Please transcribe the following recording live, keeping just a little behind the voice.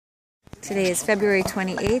Today is February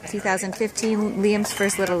 28th, 2015, Liam's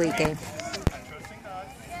first Little League game.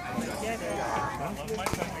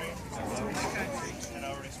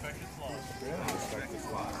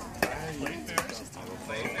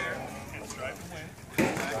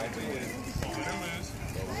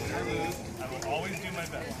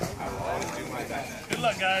 Good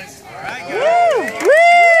luck, guys. All right, guys. Woo! Woo!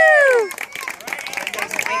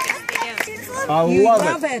 I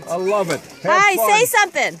love it. I love it. Hi, say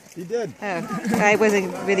something. You did. Oh, I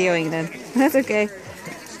wasn't videoing then. That's okay.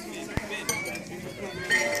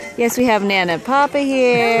 Yes, we have Nana and Papa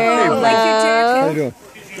here. Hello. How you doing?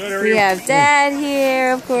 Good, we have Dad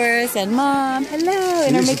here, of course, and Mom. Hello,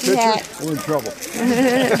 in our Mickey hat. We're in trouble.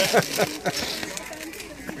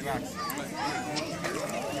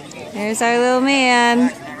 There's our little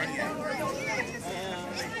man.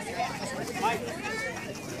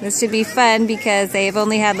 This should be fun because they've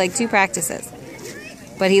only had like 2 practices.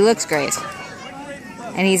 But he looks great.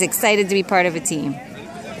 And he's excited to be part of a team.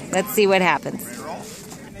 Let's see what happens.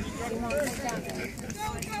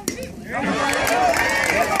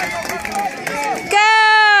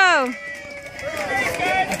 Go!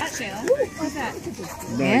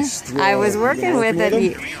 Nice. Yeah, I was working with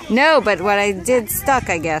it. No, but what I did stuck,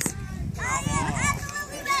 I guess.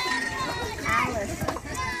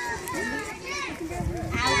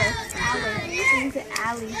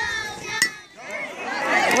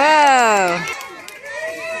 Whoa!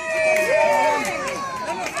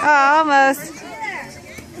 Oh, almost.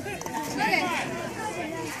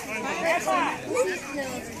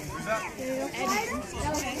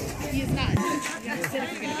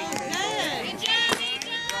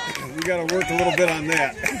 We got to work a little bit on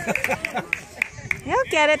that. He'll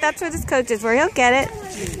get it. That's what his coach is for. He'll get it.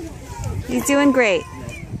 He's doing great.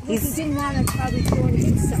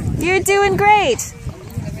 You're doing great.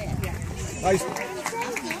 Nice.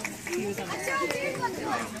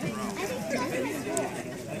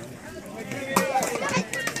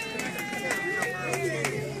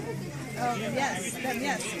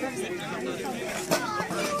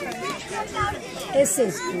 This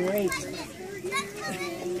is great.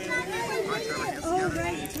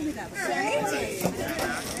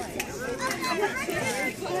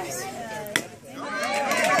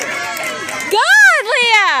 Good,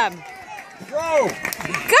 Liam! Go!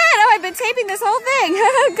 Good! Oh, I've been taping this whole thing.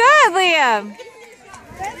 Good, Liam!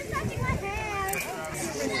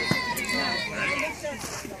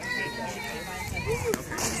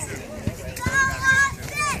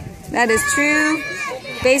 That is true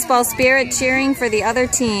baseball spirit, cheering for the other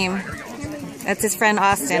team. That's his friend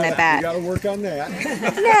Austin at bat. You got to work on that.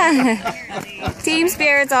 Yeah. Team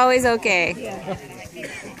spirit's always okay.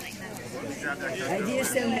 I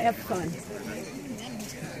just don't have fun.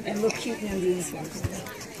 And look cute in their uniforms.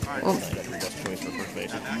 Well,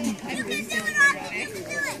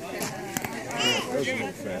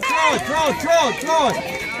 Throw it.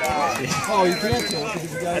 Oh, you can't throw it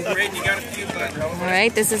because you got it. all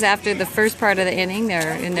right, this is after the first part of the inning.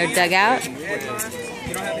 They're in their dugout.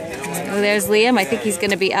 Oh, there's Liam. I think he's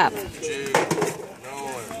going to be up.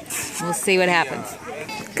 We'll see what happens.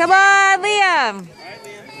 Come on, Liam!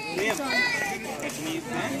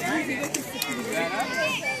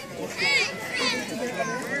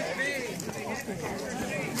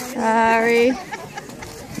 Sorry.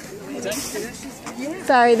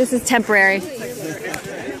 Sorry, this is temporary. Run!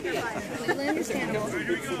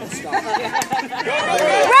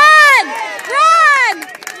 Run!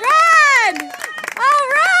 Run! All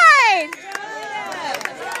right!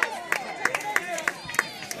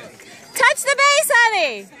 Touch the base,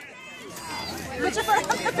 honey!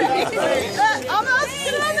 Almost!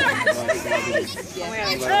 Get on there!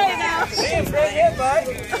 Right now. He's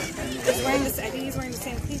wearing this, I think he's wearing the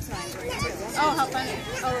same cleats mine. Oh, how funny.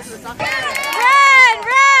 Oh, this is awesome. Run!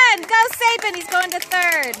 Run! Go Sapin, he's going to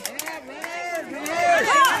third.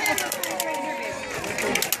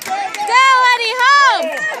 Go, honey, home!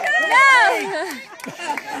 No!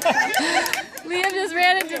 Liam just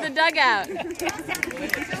ran into the dugout.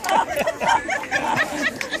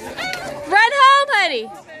 Run home, honey!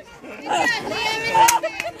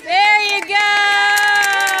 There you go!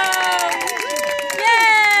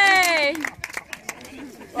 Yay!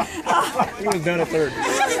 He was done at third.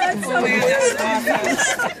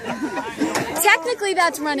 Technically,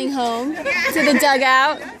 that's running home to the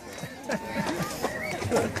dugout.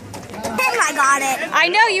 I got it. I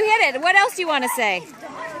know you hit it. What else do you want to say?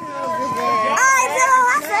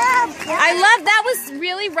 I love that was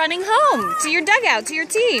really running home to your dugout, to your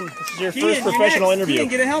team. This is your first professional interview.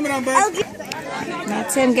 Get a helmet on, bud.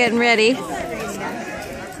 That's him getting ready.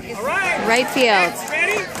 Right field.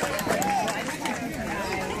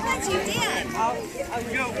 what you did.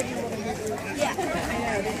 Yeah.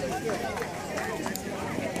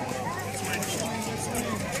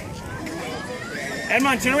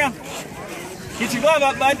 Edmond, turn around. Get your glove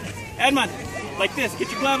up, bud. Edmond, like this. Get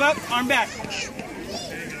your glove up, arm back.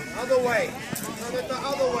 Other way. Turn it the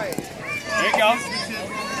other way. There you go.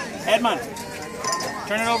 Edmond,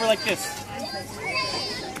 turn it over like this.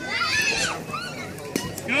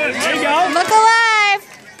 Good. There you go. Look alive!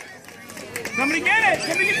 Somebody get it.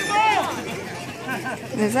 Somebody get the ball.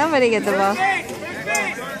 Did somebody get the ball?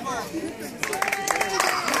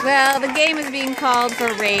 Well, the game is being called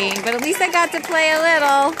for rain, but at least I got to play a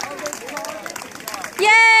little.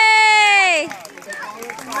 Yay!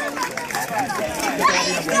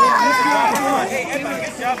 Hey, Edmond,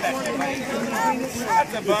 good job back there.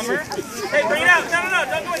 That's a bummer. Hey, bring it out. No,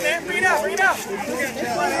 don't go in there. Bring it out. Bring it out.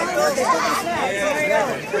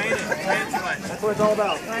 That's what it's all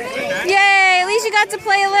about. Yay! At least you got to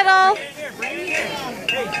play a little.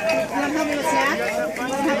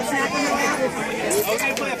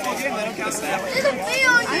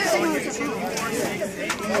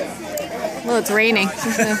 Well, it's raining.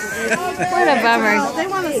 What a bummer.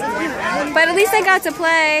 But at least I got to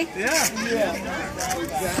play.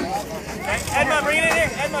 Edmond, bring it in here.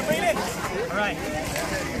 Edmond, bring it in. All right.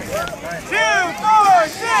 2, 4,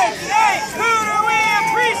 6, 8. Who do we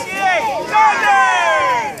appreciate?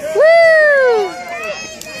 Sunday! Woo!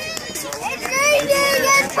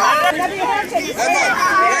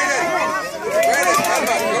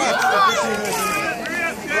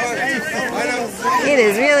 It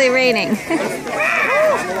is really raining. Here,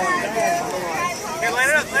 line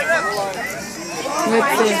it up, line it up. Let's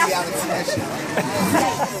see.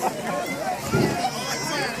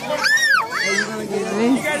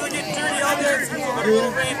 You guys will get dirty all day.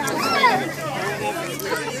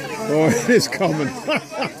 Oh, it is coming.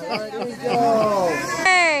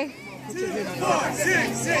 Hey! 2, 4,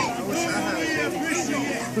 6, 8.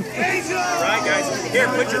 All right, guys. Here,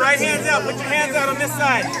 put your right hands out. Put your hands out on this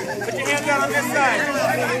side. Put your hands out on this side.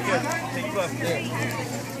 Good. Take your glove.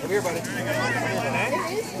 Come here, buddy.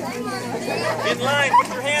 In line. Put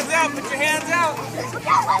your hands out. Put your hands out.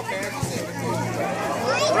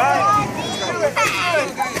 Right.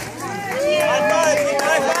 High five.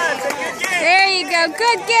 High five. Say good game. There you go.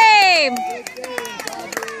 Good game!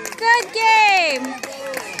 Good game!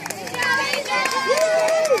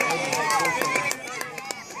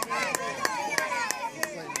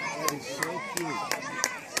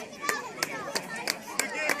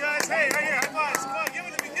 Good game, guys. Hey, right here. High fives. Come on, give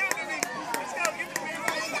it to me. Give it to me. Let's go. Give it to me.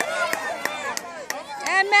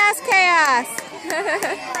 And mass chaos!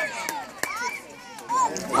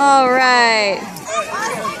 All right.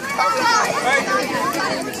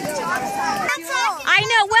 I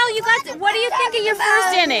know. Well, you got. What do you think of your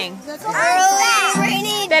first inning?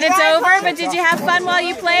 That it's over, but did you have fun while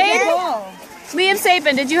you played? Liam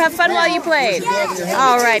Sapin, did you have fun while you played?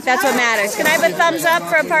 All right, that's what matters. Can I have a thumbs up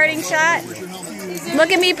for a parting shot?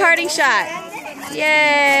 Look at me, parting shot.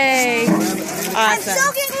 Yay! Awesome.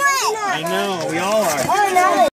 I know. We all are.